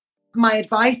my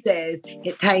advice is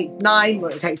it takes 9 or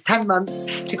it takes 10 months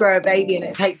to grow a baby, and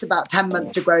it takes about 10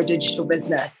 months to grow a digital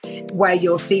business where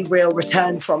you'll see real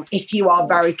returns from if you are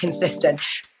very consistent.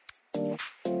 Because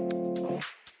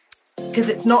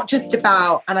it's not just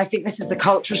about, and I think this is a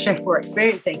cultural shift we're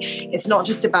experiencing, it's not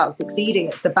just about succeeding,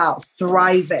 it's about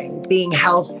thriving, being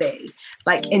healthy,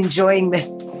 like enjoying this,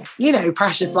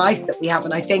 precious life that we have.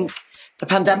 And I think the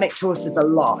pandemic taught us a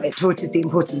lot. It taught us the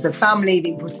importance of family,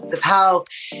 the importance of health,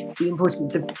 the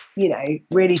importance of,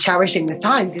 really cherishing this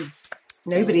time, because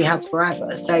nobody has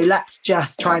forever. So let's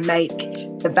just try and make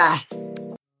the best.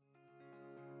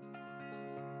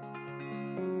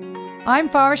 I'm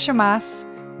Farah Shammas.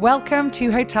 Welcome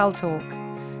to Hotel Talk.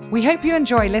 We hope you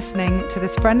enjoy listening to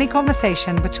this friendly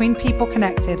conversation between people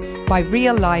connected by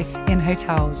real life in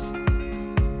hotels.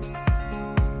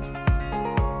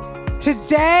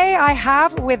 Today I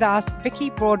have with us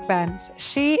Vicki Broadbent.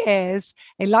 She is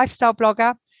a lifestyle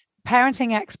blogger,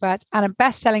 parenting expert, and a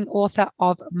best-selling author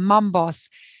of Mum Boss.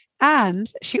 And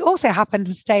she also happened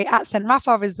to stay at St.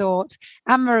 Raphael Resort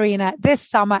and Marina this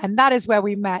summer, and that is where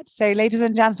we met. So, ladies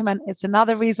and gentlemen, it's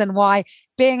another reason why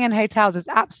being in hotels is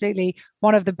absolutely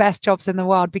one of the best jobs in the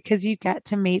world, because you get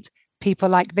to meet people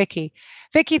like Vicki.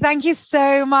 Vicki, thank you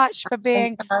so much for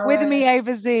being with me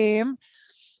over Zoom.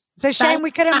 So shame we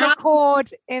couldn't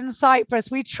record in Cyprus.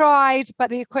 We tried,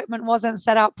 but the equipment wasn't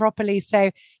set up properly.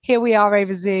 So here we are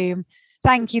over Zoom.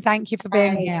 Thank you for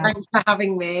being here. Thanks for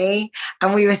having me.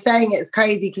 And we were saying it's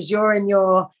crazy because you're in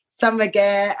your summer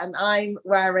gear and I'm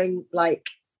wearing like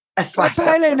a sweater. A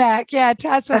polo neck,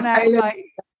 turtleneck. Like,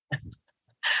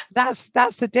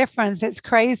 that's the difference. It's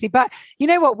crazy. But you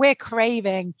know what? We're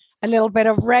craving a little bit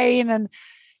of rain and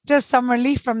just some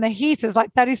relief from the heat. It's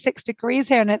like 36 degrees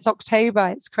here and it's October.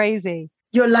 It's crazy.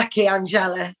 You're lucky. I'm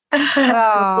jealous.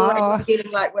 Oh.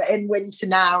 Feeling like we're in winter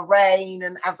now, rain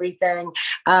and everything.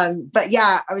 But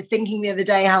yeah, I was thinking the other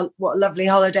day what a lovely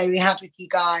holiday we had with you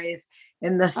guys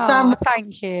in the summer.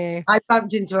 Thank you. I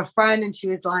bumped into a friend and she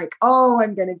was like, "Oh,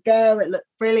 I'm going to go. It looked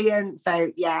brilliant."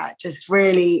 So yeah, just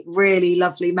really, really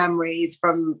lovely memories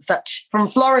from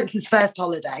Florence's first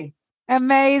holiday.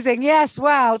 Amazing. Yes.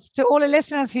 Well, to all the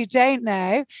listeners who don't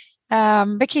know,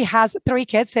 Vicki has 3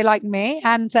 kids, so like me,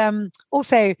 and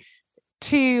also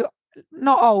 2,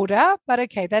 not older, but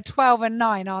okay, they're 12 and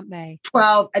 9, aren't they?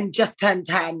 12 and just turned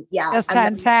 10, yeah. Just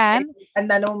turned 10.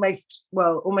 And then almost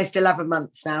 11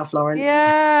 months now, Florence.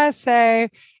 Yeah, so,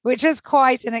 which is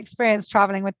quite an experience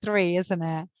traveling with 3, isn't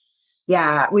it?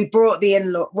 Yeah, we brought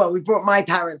my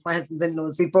parents, my husband's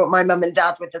in-laws, we brought my mum and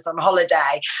dad with us on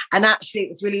holiday. And actually it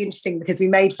was really interesting because we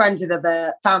made friends with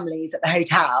other families at the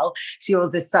hotel.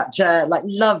 Yours is such a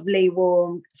lovely,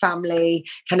 warm family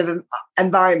kind of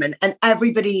environment. And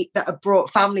everybody that had brought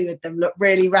family with them looked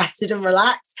really rested and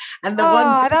relaxed. And the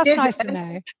ones that that's nice to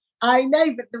know. I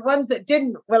know, but the ones that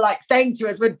didn't were saying to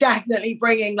us, we're definitely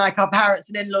bringing our parents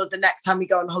and in-laws the next time we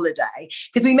go on holiday,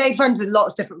 because we made friends with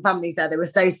lots of different families there. They were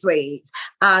so sweet.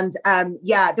 And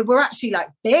there were actually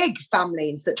big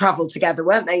families that traveled together,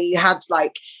 weren't they? You had there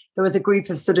was a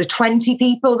group of sort of 20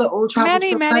 people that all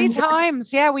traveled. Many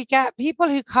times. Yeah, we get people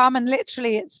who come and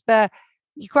literally it's the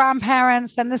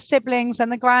grandparents and the siblings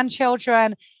and the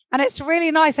grandchildren. And it's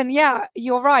really nice. And yeah,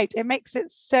 you're right. It makes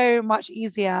it so much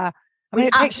easier. I mean,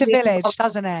 it takes a village,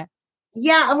 doesn't it?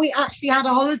 Yeah, and we actually had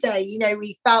a holiday.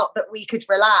 We felt that we could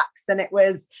relax, and it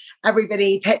was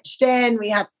everybody pitched in. We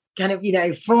had kind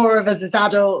of, 4 of us as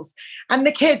adults. And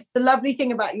the kids, the lovely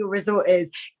thing about your resort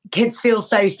is kids feel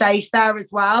so safe there as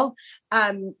well.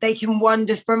 They can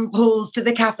wander from pools to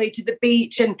the cafe to the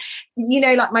beach. And,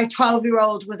 my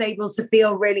 12-year-old was able to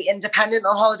feel really independent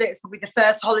on holiday. It's probably the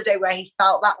first holiday where he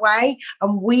felt that way.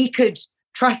 And we could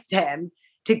trust him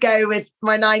to go with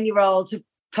my 9-year-old to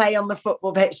play on the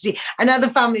football pitch. And other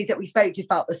families that we spoke to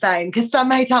felt the same, because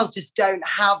some hotels just don't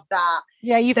have that.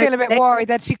 Yeah, you feel a bit worried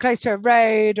they're too close to a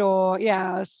road, or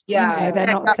they're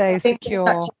not so secure.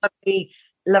 Such a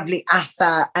lovely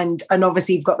asset, and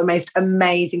obviously you've got the most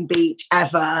amazing beach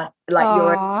ever.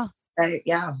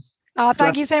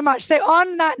 Thank you so much. So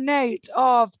on that note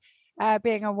of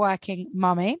being a working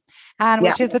mummy, and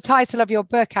which is the title of your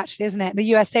book, actually, isn't it? The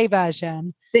USA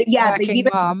version. The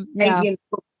Canadian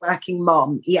working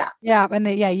mom. Yeah. Yeah, and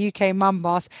the UK Mum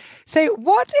Boss. So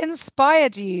what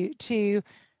inspired you to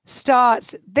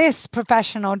start this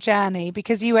professional journey?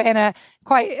 Because you were in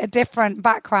quite a different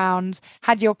background,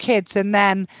 had your kids, and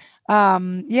then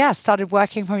started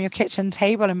working from your kitchen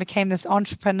table and became this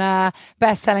entrepreneur,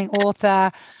 best-selling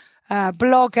author,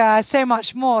 blogger, so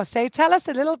much more. So tell us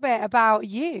a little bit about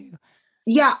you.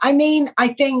 Yeah, I mean, I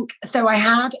think so. I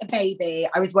had a baby.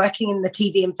 I was working in the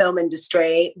TV and film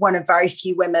industry, one of very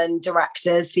few women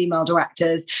directors, female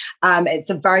directors. It's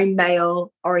a very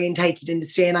male orientated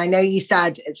industry. And I know you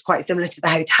said it's quite similar to the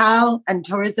hotel and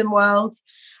tourism world,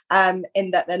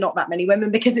 in that there are not that many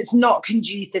women because it's not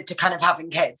conducive to kind of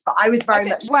having kids. But I was very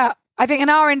much. Well, I think in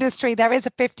our industry, there is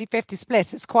a 50-50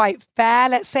 split. It's quite fair,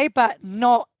 let's say, but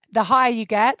not the higher you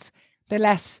get, the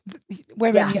less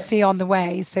women you see on the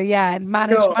way. So yeah, in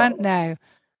management, no.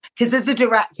 Because as a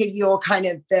director, you're kind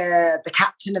of the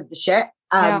captain of the ship.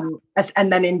 And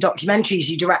then in documentaries,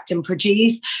 you direct and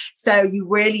produce. So you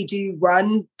really do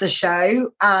run the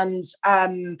show. And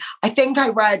I think I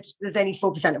read there's only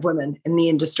 4% of women in the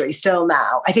industry still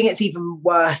now. I think it's even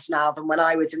worse now than when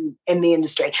I was in the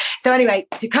industry. So anyway,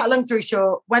 to cut a long story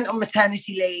short, went on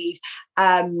maternity leave,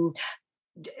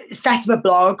 set up a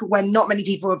blog when not many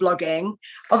people were blogging.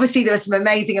 Obviously, there were some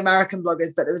amazing American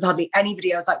bloggers, but there was hardly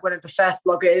anybody. I was like one of the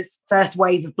first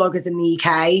wave of bloggers in the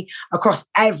UK across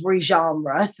every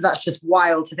genre. So that's just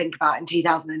wild to think about in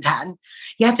 2010.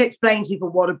 You had to explain to people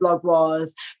what a blog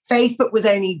was. Facebook was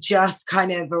only just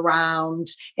kind of around.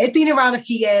 It'd been around a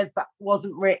few years, but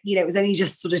wasn't it was only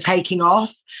just sort of taking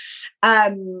off.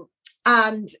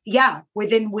 And yeah,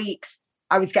 within weeks,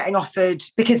 I was getting offered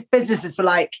because businesses were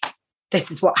like, this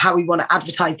is how we want to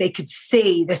advertise. They could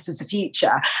see this was the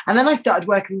future. And then I started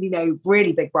working with,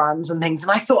 really big brands and things. And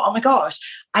I thought, oh my gosh,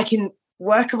 I can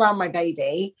work around my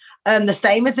baby, the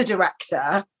same as a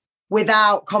director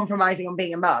without compromising on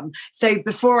being a mum. So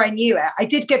before I knew it, I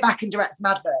did go back and direct some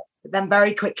adverts, but then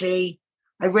very quickly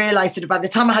I realized that by the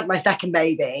time I had my second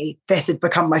baby, this had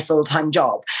become my full-time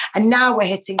job. And now we're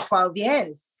hitting 12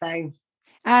 years. So.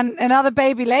 And another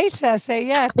baby later. So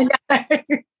yeah.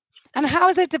 And how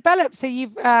has it developed? So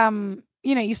you've,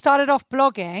 you started off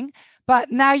blogging,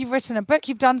 but now you've written a book.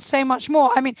 You've done so much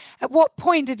more. I mean, at what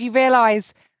point did you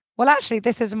realize, well, actually,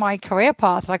 this is my career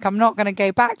path. Like, I'm not going to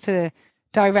go back to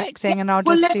directing and I'll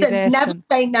just do this. Never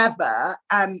say never.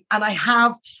 And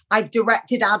I've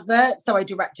directed adverts. So I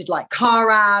directed like car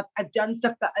ads. I've done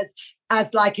stuff that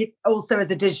as like it also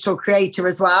as a digital creator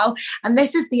as well. And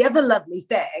this is the other lovely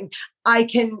thing. I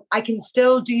can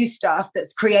still do stuff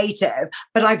that's creative,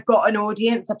 but I've got an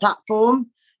audience, a platform.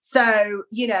 So,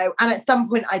 and at some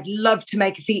point I'd love to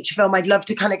make a feature film. I'd love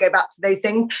to kind of go back to those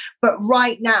things. But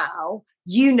right now,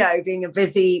 being a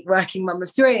busy working mum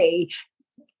of three,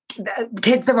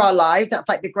 kids are our lives. That's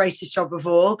like the greatest job of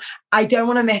all. I don't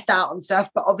want to miss out on stuff,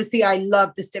 but obviously I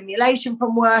love the stimulation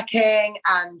from working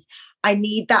and I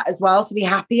need that as well to be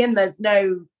happy. And that's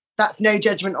no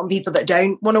judgment on people that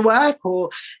don't want to work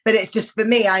but it's just for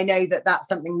me, I know that that's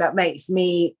something that makes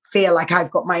me feel like I've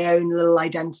got my own little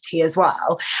identity as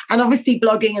well. And obviously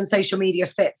blogging and social media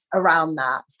fits around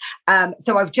that.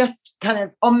 So I've just kind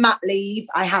of on mat leave.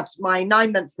 I had my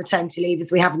 9 months maternity leave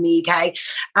as we have in the UK.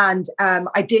 And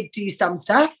I did do some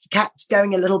stuff, kept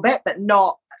going a little bit, but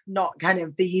not kind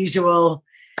of the usual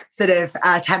sort of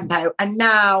tempo. And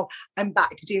now I'm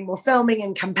back to doing more filming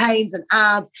and campaigns and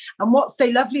ads. And what's so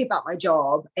lovely about my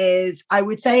job is I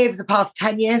would say over the past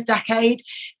 10 years, decade,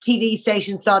 TV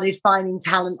stations started finding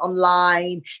talent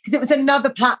online because it was another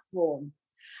platform.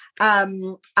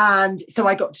 And so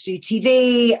I got to do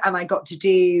TV and I got to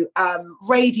do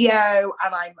radio,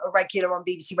 and I'm a regular on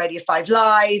BBC Radio 5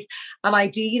 Live, and I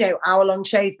do, hour-long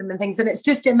shows and things. And it's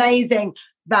just amazing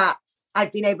that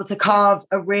I've been able to carve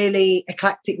a really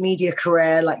eclectic media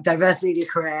career, like diverse media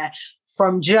career,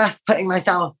 from just putting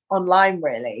myself online,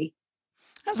 really.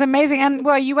 That's amazing. And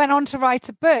well, you went on to write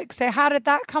a book. So how did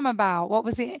that come about? What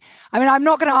was it? I mean, I'm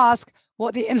not going to ask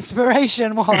what the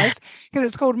inspiration was because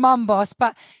it's called Mum Boss.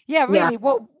 But yeah, really,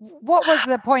 what was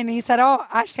the point that you said, oh,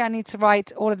 actually, I need to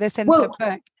write all of this into a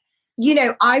book?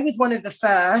 I was one of the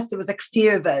first. There was a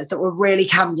few of us that were really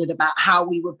candid about how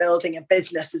we were building a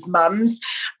business as mums.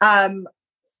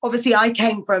 Obviously, I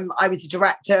was a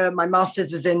director. My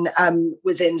master's was in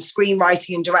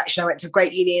screenwriting and direction. I went to a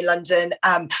great uni in London,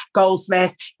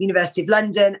 Goldsmiths, University of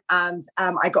London. And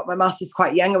I got my master's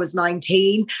quite young. I was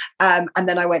 19. And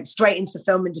then I went straight into the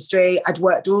film industry. I'd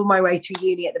worked all my way through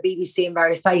uni at the BBC in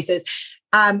various places.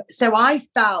 So I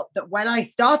felt that when I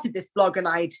started this blog and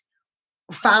I'd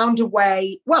found a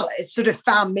way, well, it sort of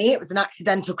found me. It was an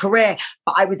accidental career,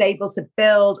 but I was able to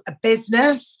build a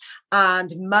business and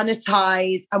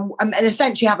monetize and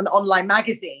essentially have an online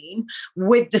magazine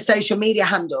with the social media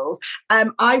handles.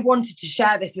 I wanted to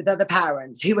share this with other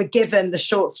parents who were given the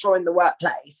short straw in the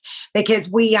workplace, because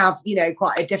we have,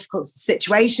 quite a difficult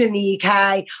situation in the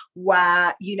UK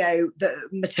where, the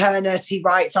maternity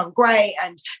rights aren't great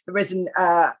and there isn't.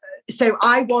 So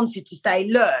I wanted to say,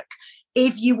 look,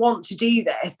 if you want to do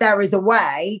this, there is a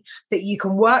way that you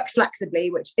can work flexibly,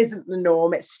 which isn't the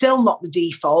norm. It's still not the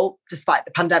default, despite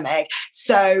the pandemic.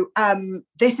 So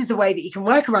this is a way that you can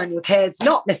work around your kids,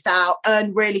 not miss out,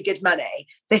 earn really good money.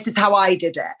 This is how I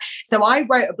did it. So I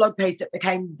wrote a blog post that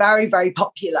became very, very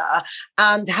popular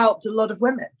and helped a lot of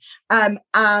women. And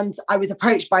I was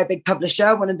approached by a big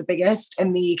publisher, one of the biggest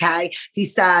in the UK, who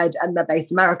said, and they're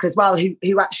based in America as well,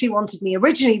 who actually wanted me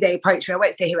originally. They approached me, I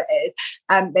won't say who it is.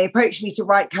 They approached me to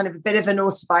write kind of a bit of an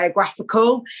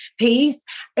autobiographical piece.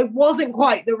 It wasn't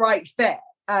quite the right fit.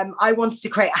 I wanted to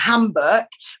create a handbook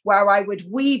where I would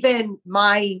weave in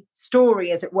my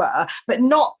story, as it were, but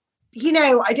not,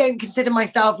 I don't consider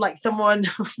myself like someone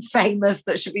famous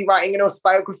that should be writing an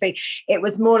autobiography. It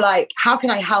was more like, how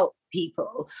can I help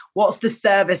people? What's the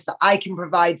service that I can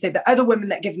provide so that other women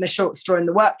that are given the short straw in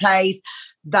the workplace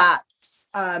that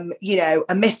are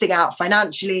missing out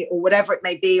financially or whatever it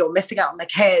may be, or missing out on their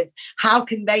kids, how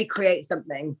can they create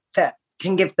something that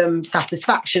can give them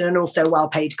satisfaction and also a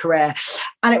well-paid career?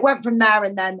 And it went from there.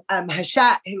 And then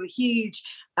Hachette, who were huge,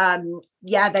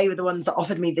 they were the ones that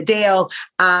offered me the deal.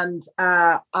 And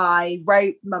I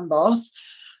wrote Mum Boss.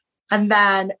 And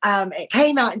then it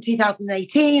came out in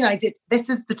 2018. This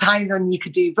is the time when you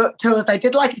could do book tours. I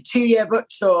did like a 2-year book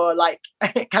tour. Like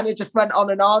it kind of just went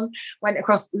on, went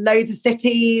across loads of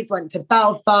cities, went to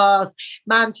Belfast,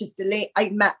 Manchester. I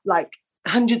met like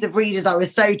hundreds of readers. I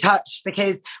was so touched,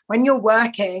 because when you're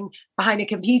working behind a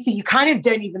computer, you kind of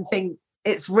don't even think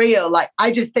it's real. Like,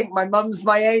 I just think my mum's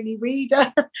my only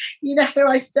reader.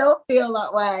 I still feel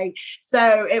that way.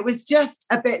 So it was just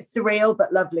a bit surreal,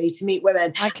 but lovely to meet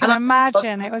women. I can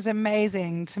imagine. It was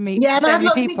amazing to meet so many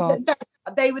people.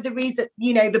 They were the reason,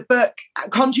 the book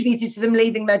contributed to them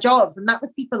leaving their jobs. And that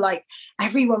was people like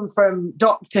everyone from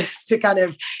doctors to kind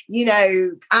of,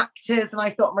 actors. And I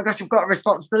thought, oh my gosh, I've got a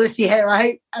responsibility here. I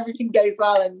hope everything goes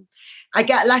well. And I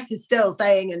get letters still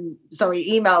saying,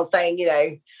 emails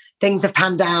saying, things have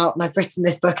panned out and I've written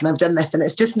this book and I've done this. And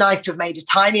it's just nice to have made a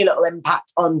tiny little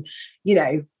impact on,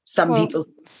 so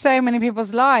many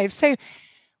people's lives. So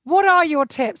what are your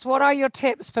tips? What are your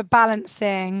tips for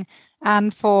balancing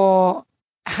and for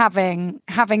having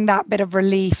that bit of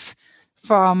relief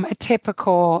from a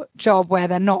typical job where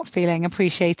they're not feeling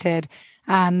appreciated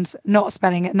and not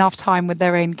spending enough time with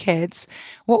their own kids?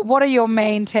 What are your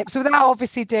main tips, without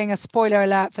obviously doing a spoiler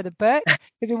alert for the book,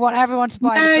 because we want everyone to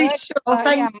buy the book? Sure,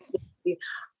 thank you.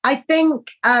 I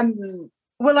think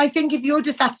if you're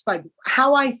dissatisfied,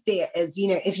 how I see it is,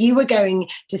 if you were going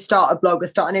to start a blog or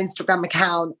start an Instagram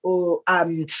account or,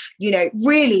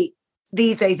 really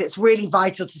these days it's really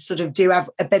vital to sort of do a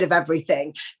bit of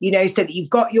everything, so that you've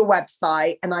got your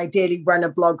website and ideally run a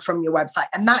blog from your website.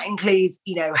 And that includes,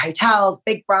 hotels,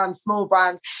 big brands, small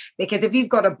brands, because if you've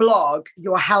got a blog,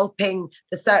 you're helping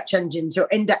the search engines, you're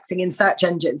indexing in search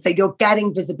engines. So you're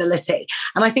getting visibility.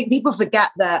 And I think people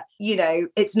forget that,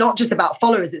 it's not just about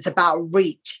followers, it's about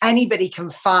reach. Anybody can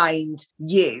find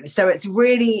you. So it's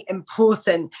really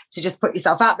important to just put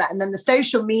yourself out there. And then the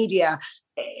social media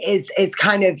is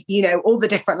kind of, all the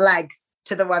different legs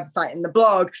to the website and the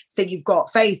blog. So you've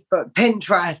got Facebook,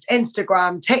 Pinterest,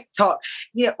 Instagram, TikTok,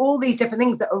 all these different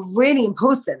things that are really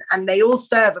important, and they all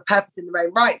serve a purpose in their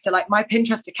own right. So like my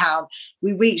Pinterest account,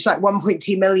 we reach like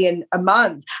 1.2 million a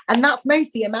month, and that's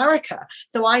mostly America.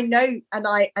 So I know,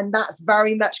 and that's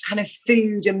very much kind of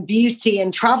food and beauty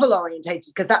and travel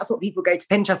orientated, because that's what people go to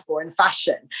Pinterest for, in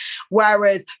fashion.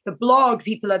 Whereas the blog,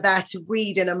 people are there to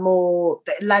read in a more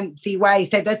lengthy way.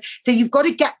 So you've got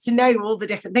to get to know all the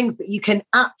different things, but you can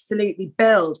absolutely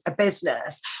build a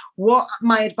business. What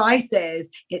my advice is,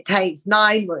 it takes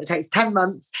 10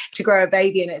 months to grow a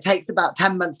baby, and it takes about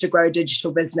 10 months to grow a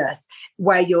digital business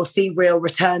where you'll see real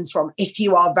returns from, if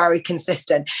you are very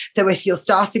consistent. So if you're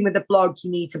starting with a blog,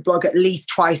 you need to blog at least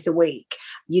twice a week.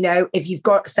 If you've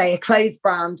got, say, a clothes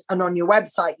brand and on your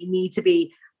website, you need to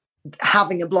be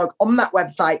having a blog on that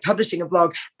website, publishing a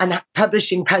blog and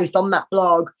publishing posts on that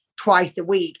blog twice a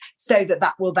week, so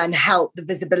that will then help the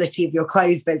visibility of your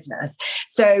clothes business.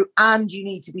 So, and you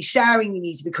need to be sharing, you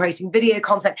need to be creating video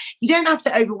content. You don't have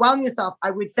to overwhelm yourself.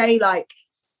 I would say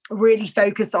really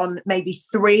focus on maybe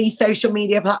 3 social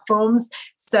media platforms.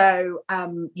 So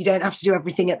you don't have to do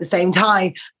everything at the same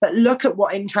time, but look at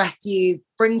what interests you,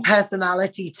 bring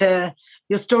personality to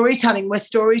your storytelling. We're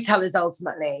storytellers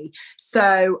ultimately.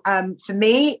 So for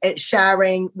me, it's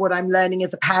sharing what I'm learning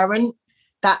as a parent.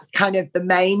 That's kind of the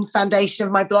main foundation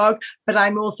of my blog. But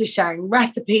I'm also sharing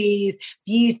recipes,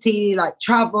 beauty, like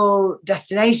travel,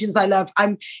 destinations I love.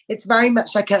 It's very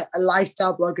much like a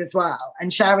lifestyle blog as well,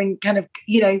 and sharing kind of,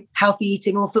 healthy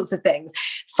eating, all sorts of things.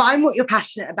 Find what you're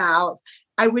passionate about,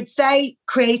 I would say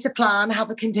create a plan,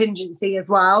 have a contingency as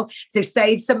well. So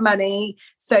save some money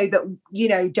so that, you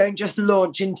know, don't just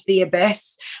launch into the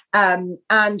abyss.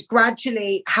 And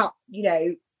gradually,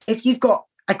 if you've got,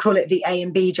 I call it the A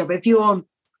and B job, if you're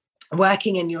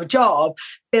working in your job,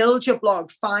 build your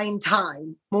blog, find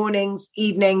time, mornings,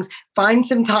 evenings, find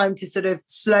some time to sort of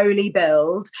slowly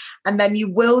build. And then you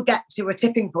will get to a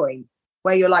tipping point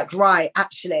where you're like, right,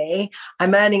 actually,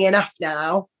 I'm earning enough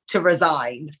now to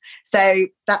resign. So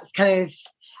that's kind of,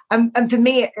 and for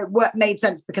me, it made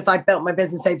sense because I built my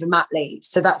business over mat leave.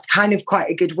 So that's kind of quite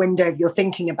a good window if you're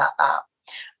thinking about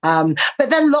that. But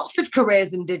then lots of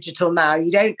careers in digital now.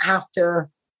 You don't have to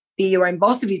be your own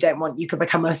boss if you don't want. You could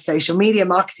become a social media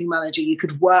marketing manager. You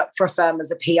could work for a firm as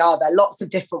a PR. There are lots of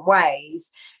different ways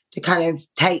to kind of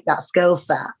take that skill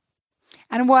set.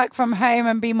 And work from home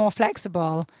and be more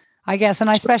flexible, I guess. And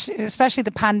especially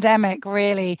the pandemic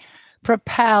really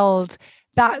propelled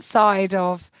that side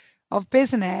of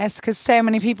business, because so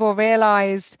many people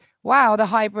realized, wow, the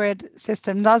hybrid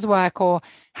system does work, or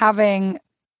having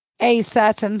a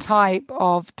certain type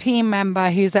of team member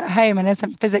who's at home and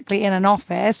isn't physically in an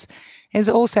office is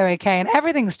also okay. And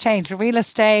everything's changed. Real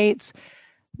estate,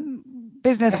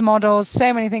 business models,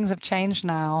 so many things have changed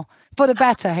now for the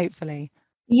better, hopefully.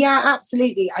 Yeah,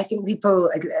 absolutely. I think people,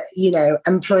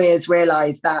 employers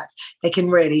realize that they can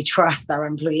really trust their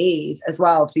employees as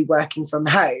well to be working from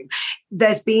home.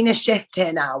 There's been a shift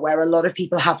here now where a lot of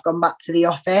people have gone back to the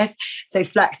office. So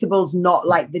flexible's not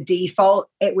like the default.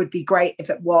 It would be great if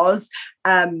it was.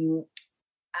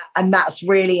 And that's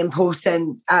really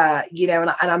important,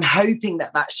 and I'm hoping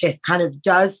that shift kind of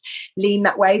does lean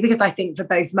that way, because I think for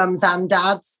both mums and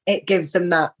dads, it gives them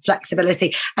that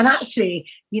flexibility. And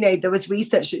actually, there was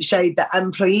research that showed that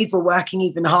employees were working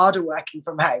even harder working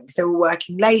from home. So were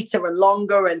working later and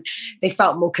longer, and they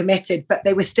felt more committed, but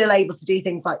they were still able to do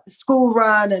things like the school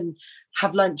run and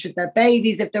have lunch with their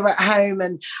babies if they're at home.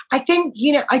 And I think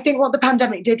what the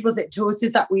pandemic did was it taught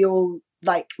us that we all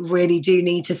really do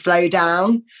need to slow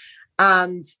down.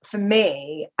 And for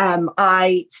me,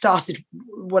 I started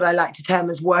what I like to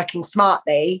term as working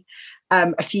smartly.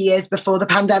 A few years before the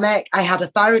pandemic, I had a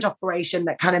thyroid operation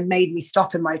that kind of made me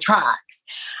stop in my tracks.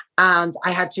 And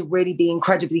I had to really be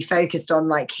incredibly focused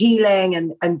on healing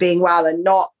and being well, and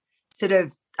not sort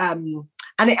of, and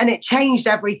it changed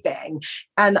everything.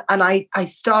 And I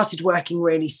started working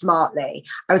really smartly.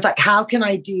 I was like, how can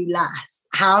I do less?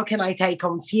 How can I take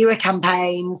on fewer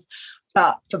campaigns,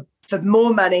 but for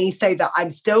more money, so that I'm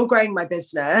still growing my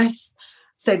business?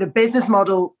 So the business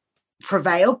model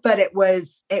prevailed, but it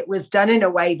was done in a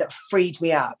way that freed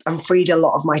me up and freed a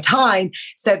lot of my time,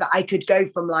 so that I could go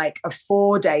from a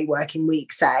 4-day working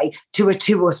week, say, to a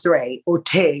 2 or 3 or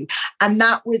 2. And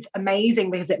that was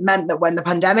amazing, because it meant that when the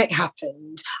pandemic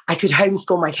happened, I could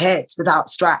homeschool my kids without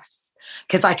stress,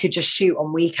 because I could just shoot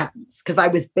on weekends, because I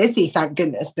was busy, thank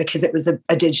goodness, because it was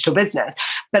a digital business,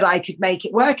 but I could make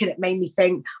it work. And it made me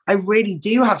think I really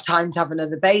do have time to have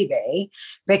another baby,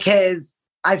 because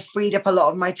I've freed up a lot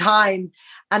of my time.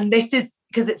 And this is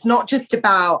because it's not just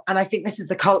about, and I think this is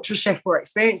a cultural shift we're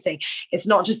experiencing, it's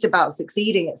not just about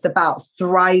succeeding, it's about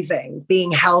thriving,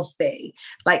 being healthy,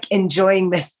 enjoying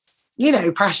this,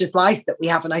 precious life that we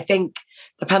have. And I think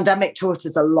the pandemic taught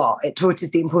us a lot. It taught us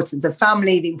the importance of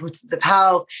family, the importance of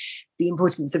health, the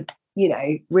importance of,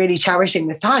 really cherishing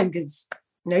this time, because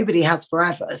nobody has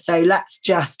forever. So let's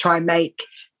just try and make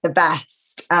the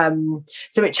best.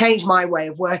 So it changed my way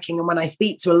of working. And when I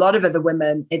speak to a lot of other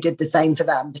women, it did the same for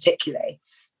them, particularly.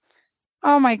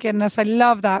 Oh my goodness. I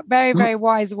love that. Very, very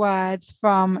wise words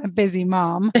from a busy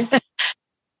mom.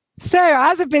 So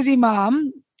as a busy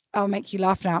mom, I'll make you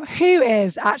laugh now. Who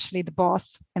is actually the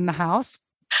boss in the house?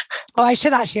 Oh, I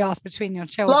should actually ask between your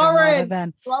children rather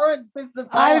than... Florence is the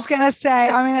boss. I was going to say,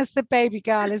 it's the baby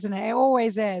girl, isn't it? It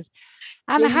always is.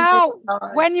 And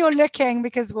when you're looking,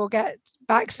 because we'll get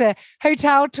back to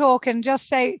hotel talk and just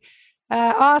say,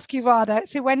 ask you rather.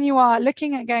 So when you are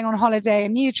looking at going on holiday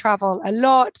and you travel a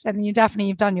lot, and you've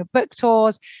done your book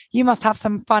tours, you must have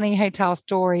some funny hotel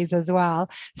stories as well.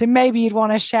 So maybe you'd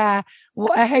want to share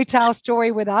a hotel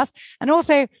story with us. And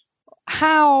also,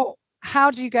 how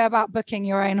do you go about booking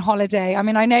your own holiday?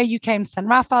 I know you came to St.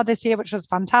 Raphael this year, which was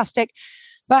fantastic,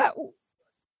 but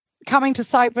coming to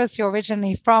Cyprus, you're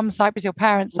originally from Cyprus, your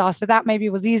parents are, so that maybe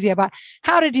was easier. But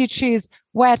how did you choose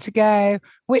where to go,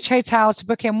 which hotel to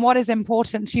book in, what is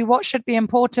important to you, what should be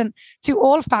important to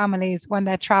all families when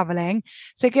they're traveling?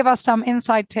 So give us some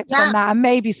inside tips on that, and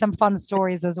maybe some fun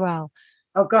stories as well.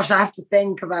 Oh gosh, I have to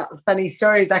think about funny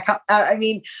stories.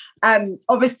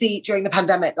 Obviously during the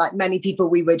pandemic, like many people,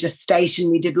 we were just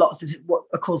stationed. We did lots of what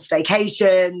are called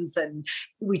staycations, and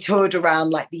we toured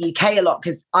around like the UK a lot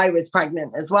because I was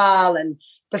pregnant as well. And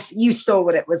you saw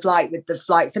what it was like with the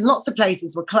flights, and lots of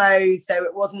places were closed, so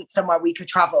it wasn't somewhere we could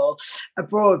travel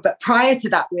abroad. But prior to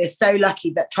that, we're so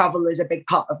lucky that travel is a big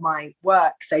part of my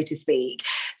work, so to speak.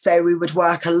 So we would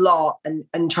work a lot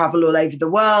and travel all over the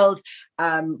world,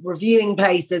 reviewing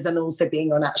places and also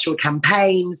being on actual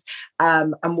campaigns,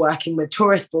 and working with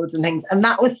tourist boards and things. And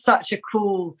that was such a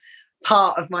cool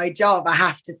part of my job, I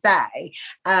have to say,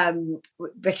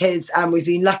 because we've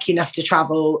been lucky enough to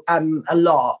travel a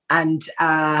lot, and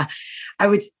I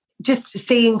would just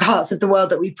seeing parts of the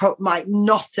world that we might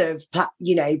not have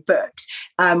booked.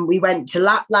 We went to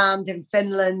Lapland in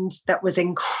Finland. That was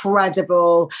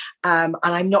incredible, and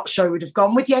I'm not sure I would have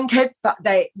gone with young kids, but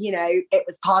it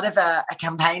was part of a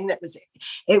campaign.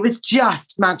 It was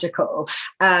just magical,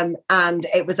 and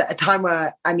it was at a time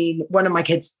where, I mean,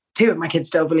 two of my kids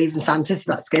still believe in Santa, so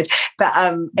that's good. But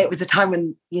it was a time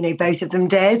when, both of them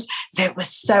did. So it was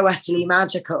so utterly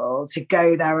magical to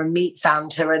go there and meet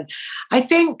Santa. And I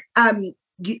think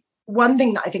one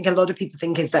thing that I think a lot of people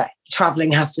think is that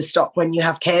traveling has to stop when you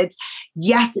have kids.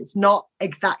 Yes, it's not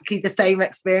exactly the same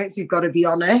experience, you've got to be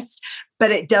honest,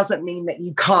 but it doesn't mean that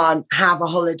you can't have a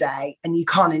holiday and you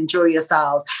can't enjoy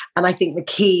yourselves. And I think the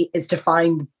key is to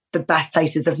find the best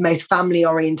places, of most family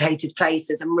orientated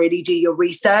places, and really do your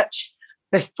research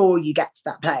before you get to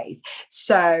that place.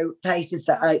 So places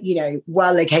that are,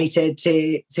 well located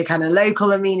to kind of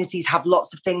local amenities, have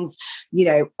lots of things,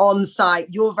 on site.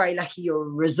 You're very lucky you're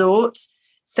a resort.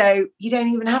 So you don't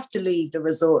even have to leave the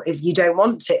resort if you don't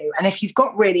want to. And if you've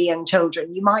got really young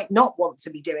children, you might not want to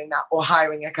be doing that or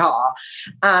hiring a car.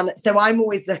 And so I'm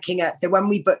always looking at, so when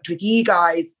we booked with you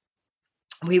guys,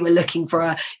 we were looking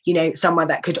for somewhere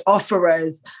that could offer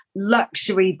us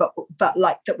luxury, but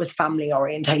like that was family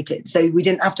orientated. So we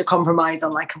didn't have to compromise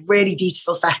on like a really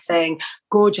beautiful setting,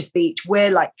 gorgeous beach. We're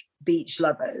like beach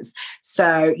lovers.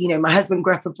 So, my husband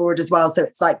grew up abroad as well. So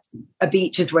it's like a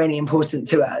beach is really important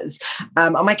to us.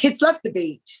 And my kids love the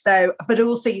beach. So, but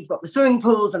also you've got the swimming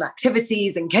pools and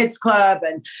activities and kids club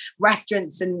and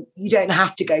restaurants, and you don't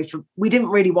have to we didn't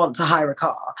really want to hire a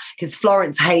car because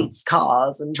Florence hates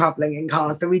cars and traveling in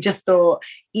cars. So we just thought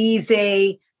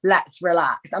easy, let's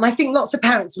relax. And I think lots of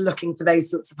parents are looking for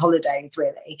those sorts of holidays,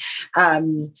 really.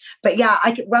 But yeah,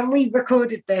 when we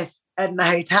recorded this in the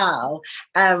hotel,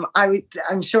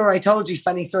 I'm sure I told you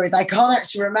funny stories. I can't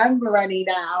actually remember any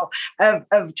now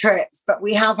of trips, but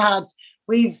we've had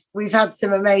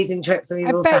some amazing trips. And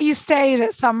I bet you stayed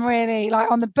at some really,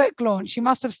 like on the book launch, you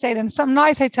must have stayed in some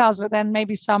nice hotels, but then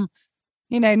maybe some,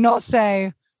 not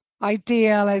so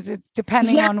ideal,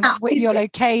 depending on your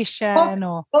location.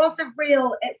 It was a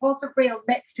real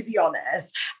mix, to be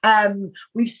honest.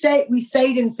 We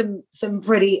stayed in some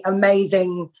pretty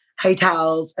amazing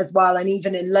hotels as well, and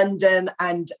even in London.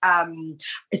 And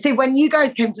so when you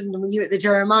guys came to London, were you at the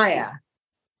Jeremiah?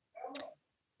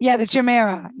 Yeah, the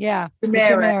Jumeirah. Yeah,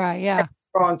 Jumeirah. Yeah.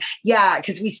 Wrong. Yeah,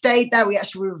 because we stayed there, we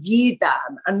actually reviewed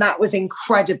them, and that was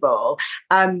incredible.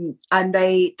 And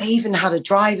they even had a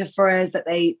driver for us that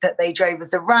they drove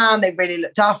us around. They really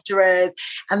looked after us,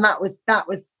 and that was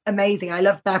amazing. I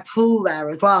loved their pool there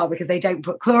as well because they don't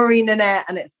put chlorine in it,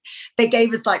 and they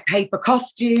gave us like paper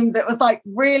costumes. It was like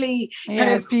really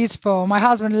it's beautiful. My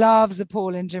husband loves the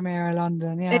pool in Jumeirah,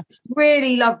 London. Yeah, it's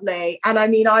really lovely. And I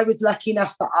mean, I was lucky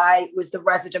enough that I was the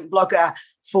resident blogger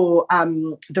for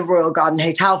the Royal Garden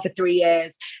Hotel for 3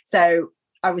 years. So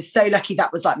I was so lucky,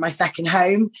 that was like my second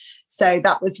home. So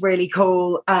that was really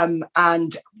cool. And,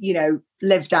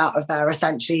 lived out of there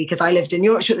essentially, because I lived in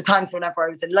Yorkshire at the time. So whenever I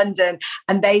was in London,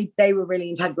 and they were really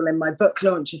integral in my book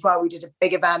launch as well. We did a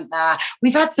big event there.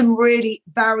 We've had some really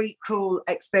very cool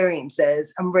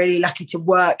experiences. I'm really lucky to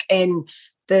work in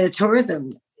the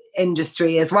tourism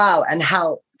industry as well and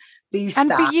help.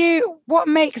 And for you, what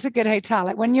makes a good hotel?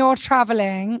 Like when you're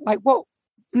traveling, like what,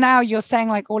 now you're saying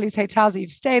like all these hotels that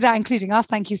you've stayed at, including us,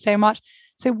 thank you so much.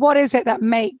 So what is it that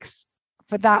makes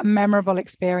for that memorable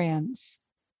experience?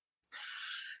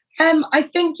 I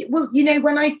think,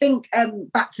 when I think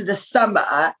back to the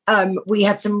summer, we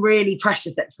had some really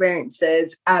precious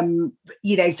experiences,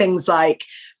 things like,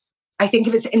 I think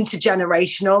if it's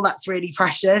intergenerational, that's really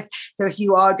precious. So if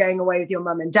you are going away with your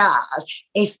mum and dad,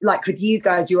 if like with you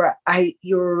guys, you're a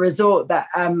resort that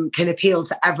can appeal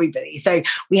to everybody. So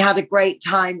we had a great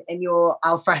time in your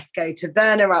alfresco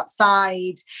taverna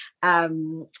outside.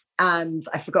 And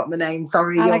I forgot the name,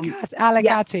 sorry.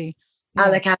 Alicante. Yeah.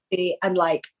 Alicante, and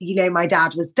my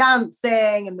dad was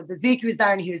dancing and the bazooka was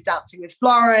there and he was dancing with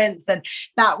Florence, and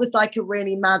that was like a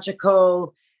really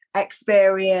magical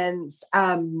experience.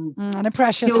 And a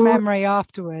precious memory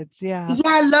afterwards. Yeah.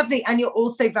 Yeah, lovely. And you're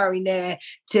also very near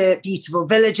to beautiful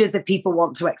villages if people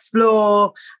want to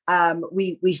explore.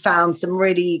 We found some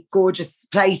really gorgeous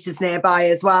places nearby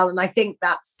as well. And I think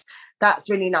that's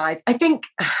really nice. I think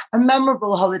a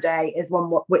memorable holiday is one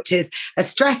which is as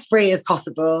stress-free as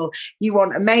possible. You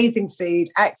want amazing food,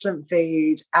 excellent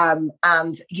food,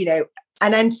 and, you know,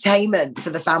 an entertainment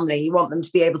for the family. You want them to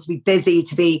be able to be busy,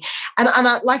 to be, and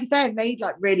I, like I say, I made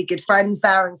like really good friends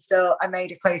there, and still I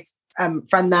made a close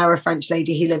friend there, a French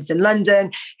lady who lives in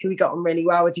London, who we got on really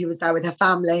well with, who was there with her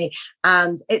family.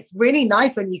 And it's really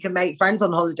nice when you can make friends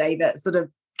on holiday that sort of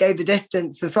go the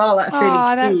distance as well. That's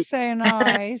really cute. That's so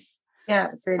nice. Yeah,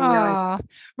 it's really nice.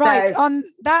 Right. So, on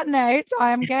that note,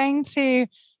 I am going to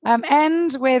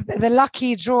end with the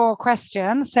lucky draw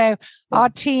question. So our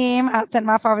team at St.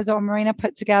 Malfar Resort and Marina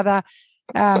put together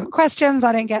questions.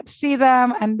 I don't get to see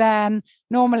them. And then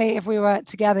normally if we were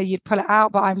together, you'd pull it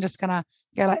out, but I'm just going to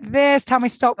go like this. Tell me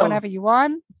stop whenever you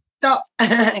want. Stop.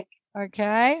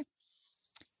 Okay.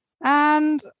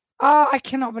 And I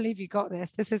cannot believe you got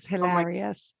this. This is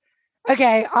hilarious.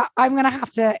 Okay, I'm going to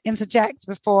have to interject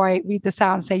before I read this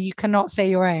out and say you cannot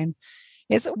say your own.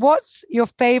 It's what's your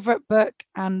favorite book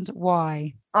and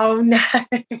why? Oh, no.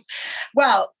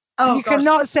 Well, you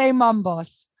cannot say Mum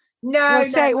Boss. No,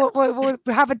 we'll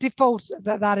have a default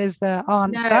that is the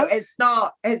answer. No, it's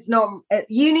not. It's not.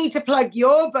 You need to plug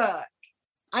your book.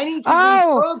 I need to read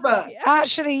your book.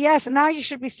 Actually, yes. Now you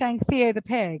should be saying Theo the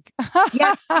Pig.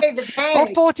 Yeah, Theo the Pig.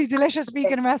 Or 40 delicious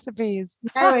vegan recipes.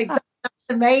 No, exactly. That's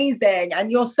amazing. And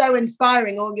you're so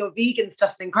inspiring. All your vegan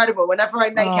stuff's incredible. Whenever I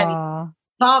make any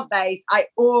plant-based, I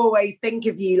always think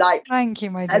of you like, thank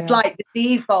you, my dear. As like the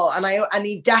default. And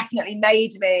you definitely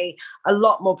made me a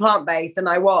lot more plant-based than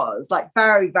I was. Like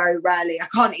very, very rarely. I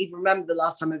can't even remember the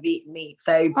last time I've eaten meat.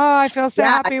 So I feel so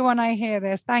happy when I hear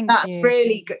this. Thank you. That's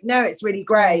really good. No, it's really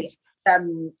great.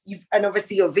 And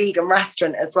obviously your vegan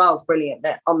restaurant as well is brilliant.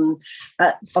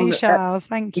 Seashells,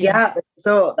 thank you. Yeah, the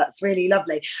resort. That's really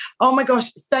lovely. Oh my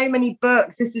gosh, so many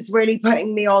books. This is really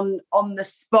putting me on the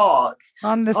spot.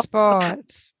 On the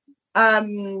spot. I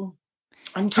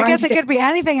guess it could be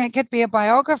anything. It could be a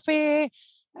biography,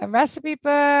 a recipe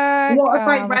book, what have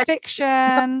I read?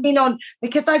 Fiction.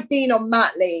 Because I've been on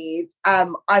mat leave.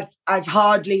 I've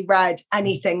hardly read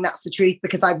anything. That's the truth,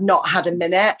 because I've not had a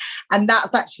minute, and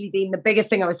that's actually been the biggest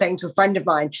thing. I was saying to a friend of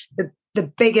mine, the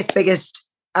biggest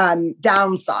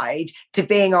downside to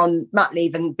being on mat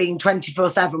leave and being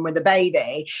 24/7 with a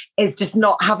baby is just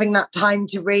not having that time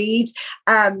to read.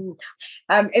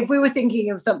 If we were thinking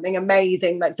of something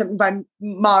amazing, like something by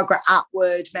Margaret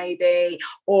Atwood maybe,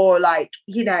 or like,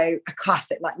 you know, a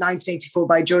classic like 1984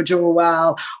 by George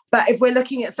Orwell, but if we're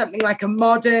looking at something like a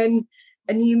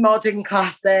new modern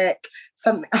classic,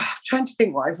 something, I'm trying to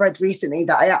think what I've read recently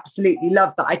that I absolutely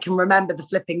love that I can remember the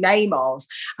flipping name of.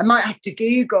 I might have to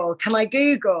Google. Can I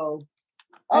Google?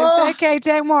 Okay,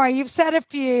 don't worry. You've said a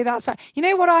few. That's right. You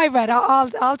know what I read?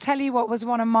 I'll tell you what was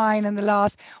one of mine in the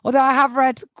last. Although I have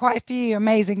read quite a few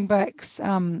amazing books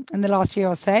in the last year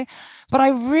or so, but I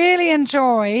really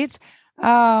enjoyed.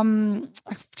 I'm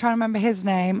trying to remember his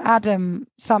name. Adam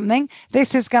something.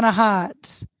 This Is Gonna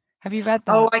Hurt. Have you read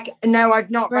that? No,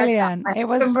 I've not brilliant. read that. It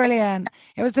was brilliant.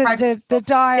 It was the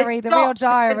diary, the real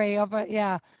diary of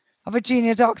a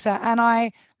junior doctor, and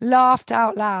I laughed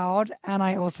out loud, and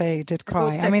I also did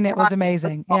cry. I mean, it was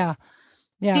amazing. Yeah.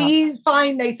 Do you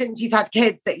find though, since you've had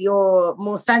kids, that you're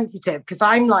more sensitive? Because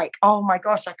I'm like, oh my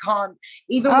gosh, I can't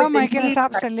even. Oh my goodness,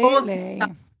 absolutely.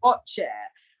 Watch it.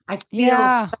 I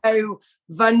feel so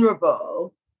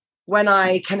vulnerable when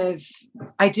I kind of,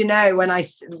 I don't know, when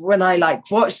I like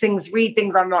watch things, read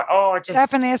things, I'm like,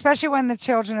 definitely, especially when the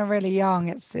children are really young,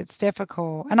 it's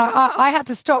difficult. And I had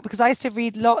to stop because I used to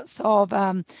read lots of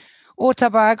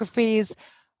autobiographies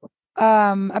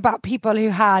about people who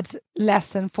had less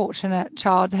than fortunate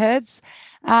childhoods,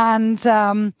 and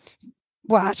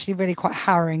actually really quite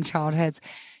harrowing childhoods,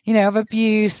 you know, of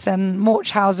abuse and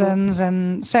Munchausen's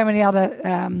and so many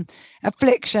other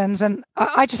afflictions. And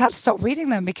I just had to stop reading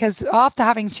them because after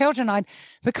having children, I'd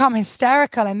become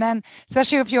hysterical. And then,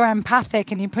 especially if you're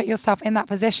empathic and you put yourself in that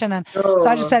position. And so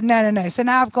I just said, no. So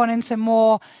now I've gone into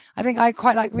more, I think I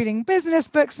quite like reading business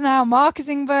books now,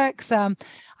 marketing books.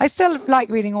 I still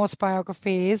like reading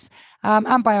autobiographies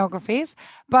and biographies,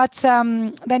 but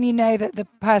then you know that the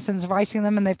person's writing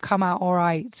them and they've come out all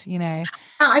right, you know.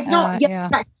 I've not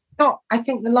yet I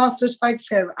think the last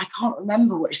autobiography, I can't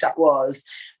remember which that was.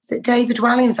 Is it David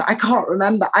Walliams? I can't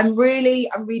remember. I'm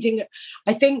reading.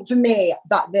 I think for me,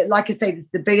 that like I say, this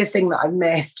is the biggest thing that I've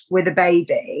missed with a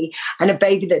baby, and a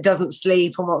baby that doesn't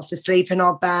sleep and wants to sleep in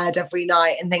our bed every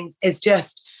night and things, is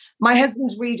just, my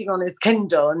husband's reading on his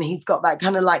Kindle and he's got that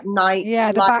kind of like night.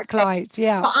 Yeah, the backlight.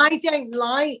 Yeah. But I don't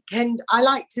like, and I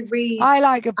like to read. I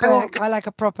like a book. I like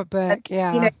a proper book.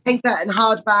 Yeah. You know, paper and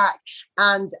hardback.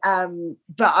 And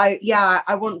but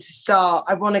I want to start.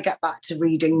 I want to get back to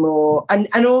reading more, and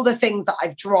all the things that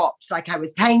I've dropped. Like I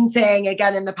was painting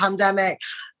again in the pandemic,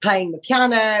 playing the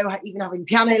piano, even having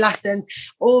piano lessons,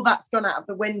 all that's gone out of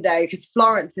the window because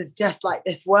Florence is just like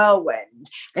this whirlwind,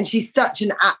 and she's such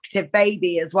an active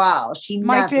baby as well.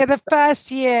 My dear, the first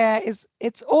year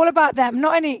it's all about them.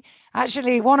 Not only,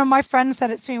 actually, one of my friends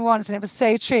said it to me once, and it was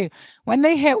so true. When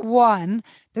they hit 1,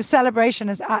 the celebration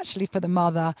is actually for the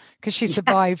mother because she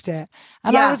survived it.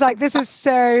 And I was like, this is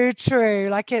so true.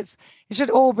 Like it should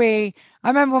all be. I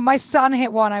remember when my son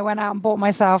hit 1, I went out and bought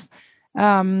myself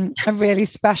a really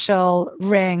special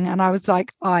ring, and I was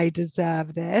like, I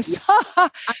deserve this.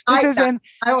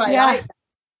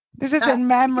 This is in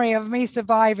memory of me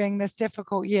surviving this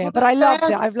difficult year. But I loved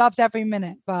it. I've loved every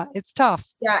minute, but it's tough.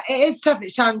 Yeah, it is tough.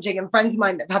 It's challenging. And friends of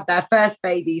mine that have had their first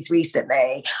babies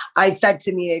recently, I've said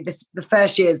to them, you know, the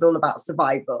first year is all about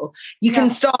survival. You can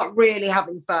start really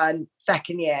having fun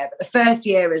second year, but the first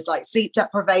year is like sleep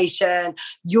deprivation.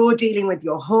 You're dealing with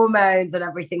your hormones and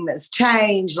everything that's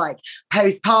changed, like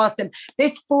postpartum.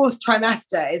 This 4th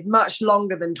trimester is much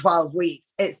longer than 12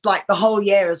 weeks. It's like the whole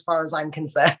year as far as I'm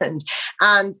concerned.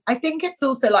 And I think it's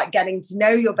also like getting to know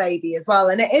your baby as well.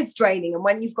 And it is draining. And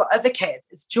when you've got other kids,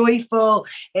 it's joyful,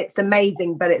 it's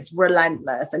amazing, but it's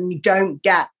relentless. And you don't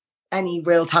get any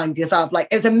real time for yourself. Like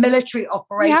it's a military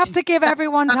operation. You have to give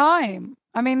everyone time.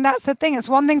 I mean, that's the thing. It's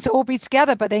one thing to all be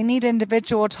together, but they need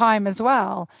individual time as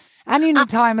well. And you need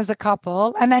time as a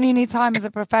couple. And then you need time as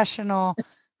a professional,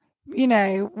 you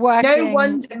know, working No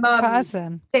wonder mums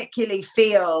particularly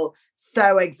feel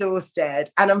so exhausted.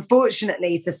 And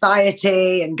unfortunately,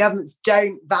 society and governments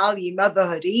don't value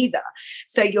motherhood either.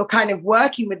 So you're kind of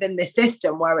working within this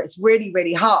system where it's really,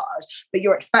 really hard, but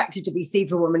you're expected to be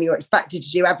superwoman. You're expected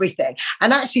to do everything.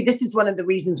 And actually, this is one of the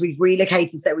reasons we've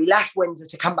relocated. So we left Windsor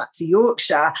to come back to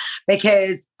Yorkshire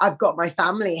because I've got my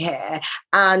family here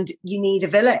and you need a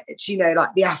village. You know,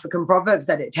 like the African proverb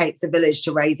said, it takes a village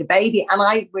to raise a baby. And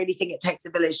I really think it takes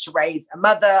a village to raise a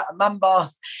mother, a mum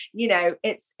boss. You know,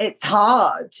 it's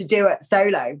hard to do it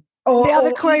solo.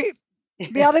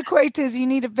 The other quote is, you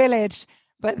need a village,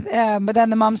 but then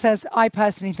the mum says, I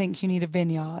personally think you need a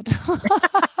vineyard.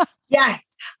 Yes,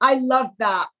 I love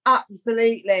that.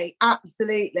 Absolutely. Oh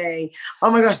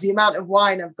my gosh, the amount of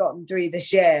wine I've gotten through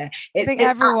this year. I think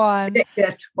everyone.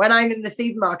 Ridiculous. When I'm in the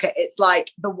supermarket, it's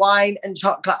like the wine and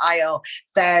chocolate aisle.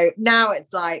 So now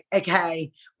it's like,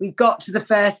 okay, we've got to the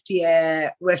first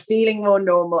year. We're feeling more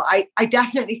normal. I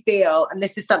definitely feel, and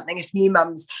this is something, if new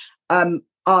mums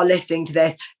are listening to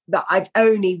this, that I've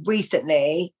only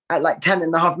recently, at like 10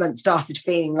 and a half months, started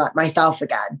feeling like myself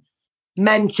again.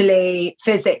 Mentally,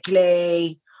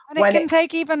 physically. And it can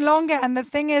take even longer. And the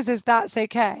thing is that's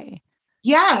okay.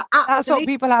 Yeah, absolutely. That's what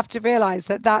people have to realize,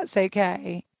 that's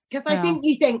okay. Because I think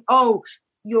you think, oh,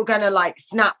 you're going to like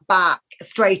snap back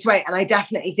straight away. And I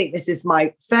definitely think this is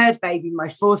my 3rd baby, my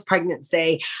 4th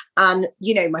pregnancy. And,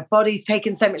 you know, my body's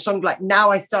taken so much longer. Like now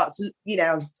I start to, you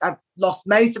know, I've lost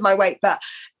most of my weight, but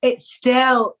it's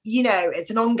still, you know,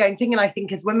 it's an ongoing thing. And I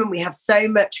think as women, we have so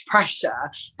much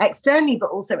pressure externally,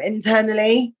 but also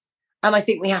internally. And I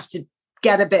think we have to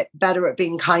get a bit better at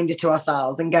being kinder to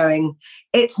ourselves and going,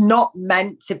 it's not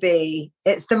meant to be.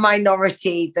 It's the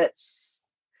minority that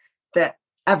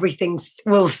everything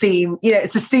will seem, you know,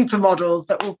 it's the supermodels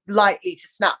that will likely to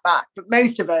snap back. But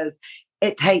most of us,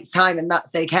 it takes time, and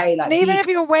that's okay. Like, and even if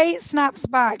your weight snaps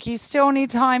back, you still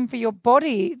need time for your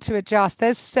body to adjust.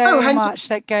 There's so much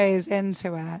that goes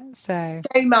into it. So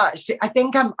much. I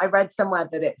think I read somewhere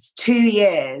that it's 2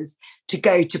 years to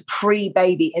go to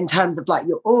pre-baby in terms of like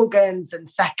your organs and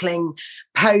settling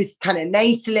post kind of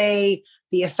natally,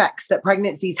 the effects that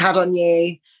pregnancy's had on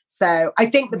you. So I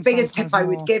think the biggest tip I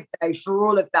would give though for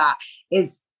all of that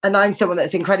is, and I'm someone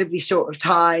that's incredibly short of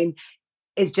time,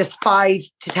 is just 5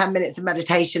 to 10 minutes of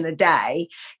meditation a day.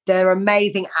 They're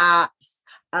amazing apps.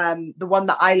 The one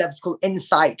that I love is called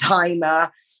Insight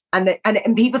Timer.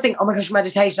 And people think, oh my gosh,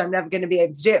 meditation, I'm never going to be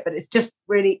able to do it. But it's just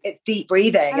really, it's deep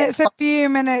breathing. And it's a few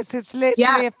minutes. It's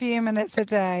literally a few minutes a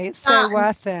day. It's so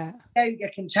worth it. Yoga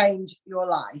can change your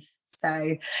life.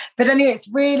 So, but anyway, it's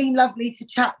really lovely to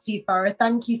chat to you, Farah.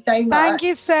 Thank you so much. Thank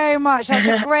you so much. That's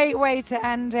a great way to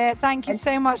end it. Thank you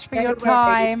so much for your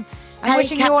time. I'm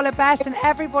wishing you all the best, and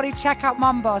everybody check out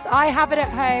Mum Boss. I have it at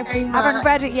home. I haven't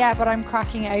read it yet, but I'm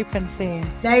cracking it open soon.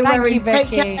 No worries.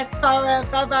 Thank you, Vicki. Take care,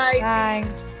 Farah. Bye-bye.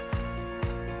 Thanks.